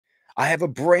I have a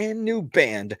brand new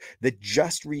band that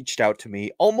just reached out to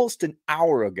me almost an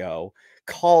hour ago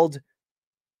called.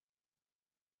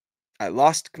 I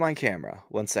lost my camera.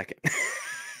 1 second.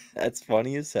 That's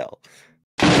funny as hell.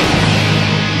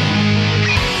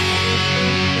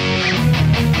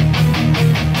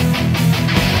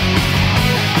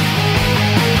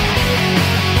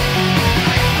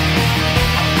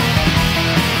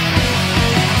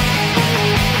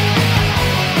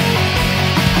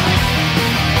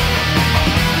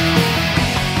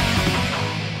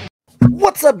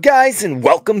 What's up, guys, and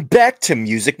welcome back to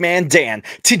Music Man Dan.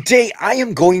 Today I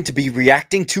am going to be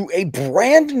reacting to a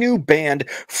brand new band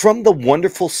from the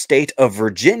wonderful state of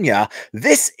Virginia.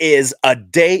 This is A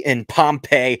Day in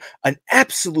Pompeii, an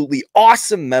absolutely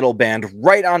awesome metal band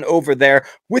right on over there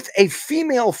with a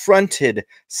female-fronted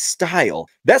style.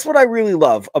 That's what I really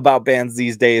love about bands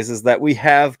these days, is that we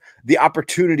have the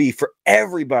opportunity for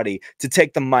everybody to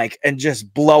take the mic and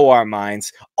just blow our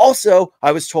minds. Also,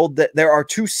 I was told that there are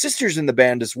two sisters in the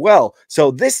band as well.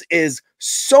 So this is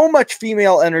so much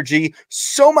female energy,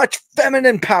 so much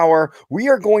feminine power. We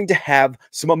are going to have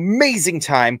some amazing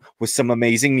time with some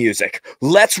amazing music.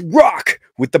 Let's rock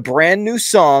with the brand new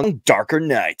song, Darker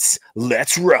Nights.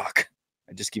 Let's rock.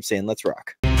 I just keep saying let's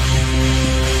rock.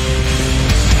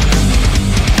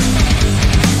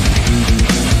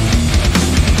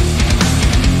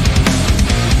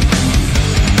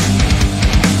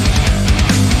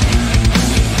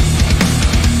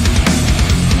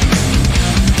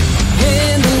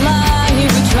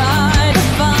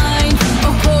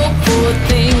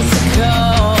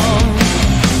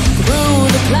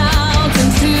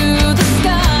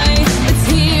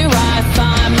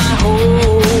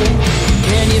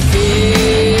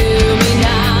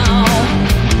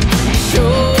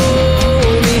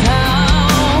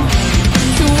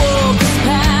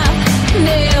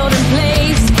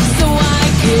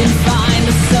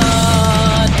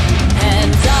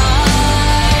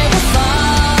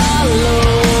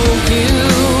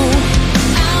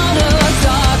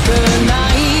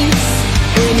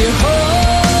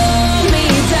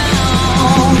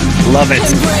 Love it.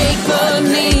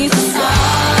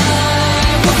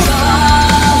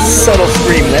 Subtle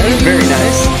scream there, very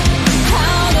nice.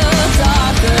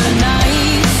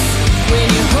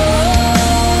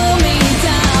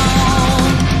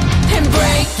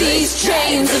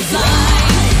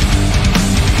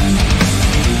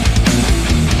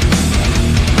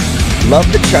 Love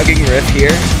the chugging riff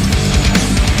here.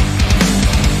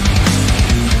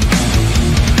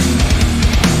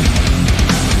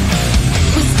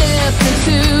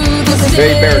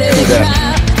 Very barracuda.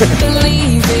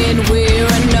 Believing we're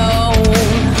unknown.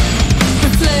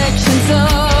 Reflections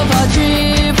of our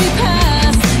dreary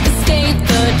past escape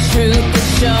the truth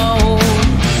that's shown.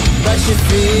 But you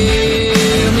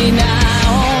feel me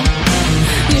now.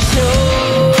 You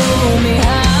show me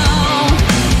how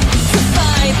to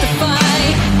fight the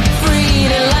fight, free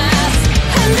to last,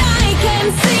 and I can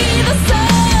see the sun.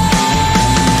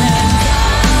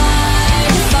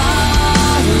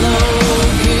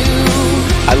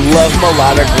 I love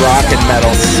melodic rock and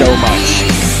metal so much.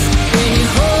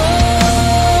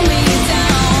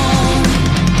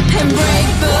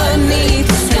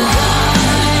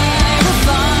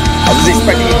 I was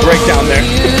expecting a breakdown there.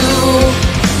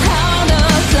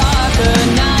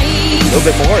 A little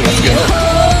bit more, let's go.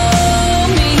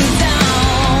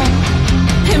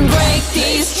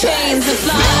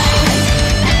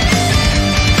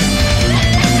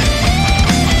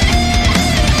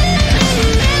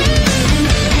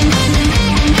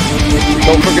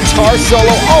 Go for guitar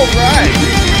solo, all right.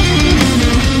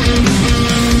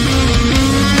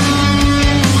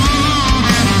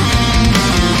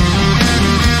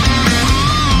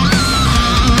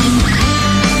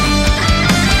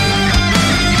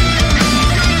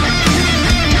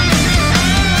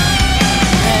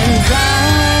 And I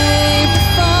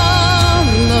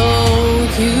follow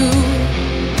you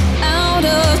out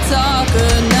of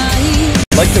darker night.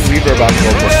 I like the reverb on the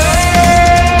vocals.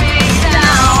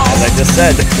 I just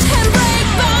said.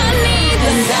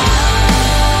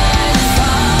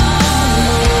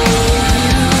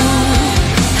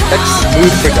 That's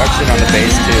smooth production on the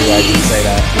bass too, I can say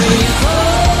that.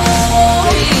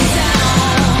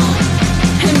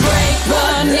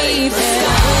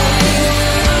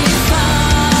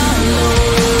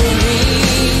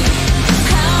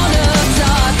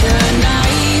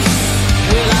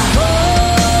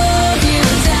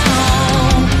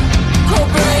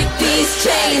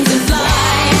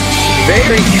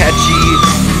 Very catchy,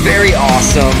 very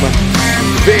awesome,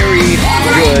 very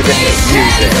good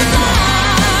music.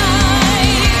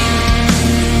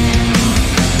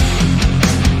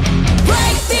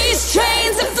 Break these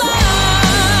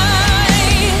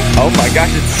gosh,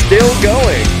 it's still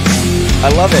going. I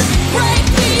love it.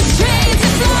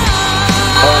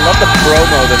 Oh, I love the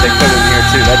promo that they put in here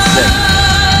too. That's sick.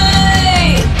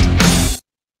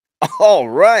 All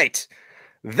right.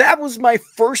 That was my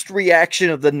first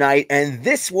reaction of the night, and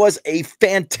this was a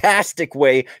fantastic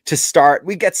way to start.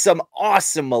 We get some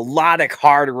awesome melodic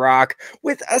hard rock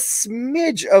with a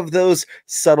smidge of those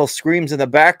subtle screams in the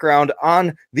background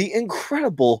on the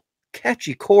incredible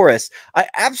catchy chorus. I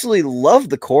absolutely love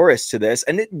the chorus to this,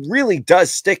 and it really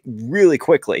does stick really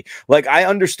quickly. Like, I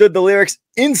understood the lyrics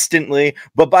instantly,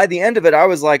 but by the end of it, I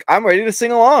was like, I'm ready to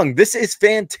sing along. This is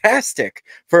fantastic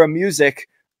for music.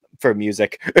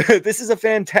 This is a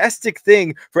fantastic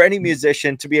thing for any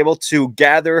musician to be able to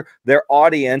gather their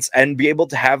audience and be able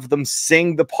to have them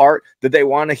sing the part that they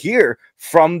want to hear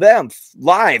from them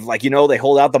live. Like, you know, they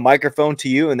hold out the microphone to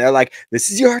you and they're like,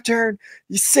 this is your turn.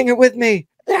 You sing it with me.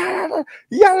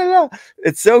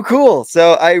 It's so cool.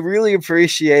 So I really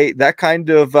appreciate that kind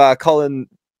of call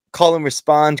and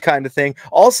respond kind of thing.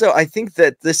 Also, I think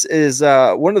that this is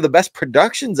one of the best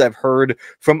productions I've heard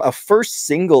from a first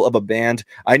single of a band.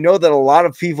 I know that a lot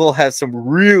of people have some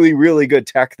really, really good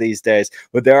tech these days,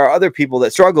 but there are other people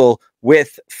that struggle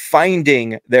with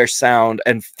finding their sound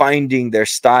and finding their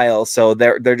style. So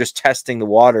they're just testing the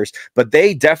waters, but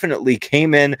they definitely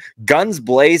came in guns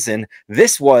blazing.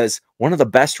 This was one of the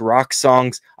best rock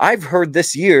songs I've heard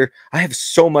this year. I have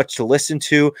so much to listen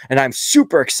to, and I'm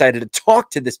super excited to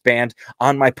talk to this band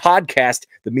on my podcast,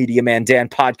 the Media Man Dan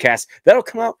podcast. That'll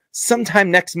come out sometime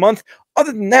next month.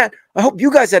 Other than that, I hope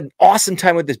you guys had an awesome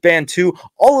time with this band too.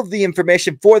 All of the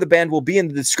information for the band will be in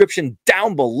the description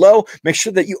down below. Make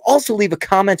sure that you also leave a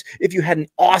comment if you had an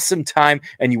awesome time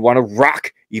and you want to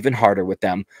rock even harder with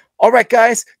them. All right,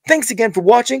 guys, thanks again for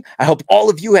watching. I hope all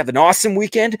of you have an awesome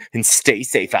weekend and stay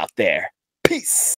safe out there. Peace.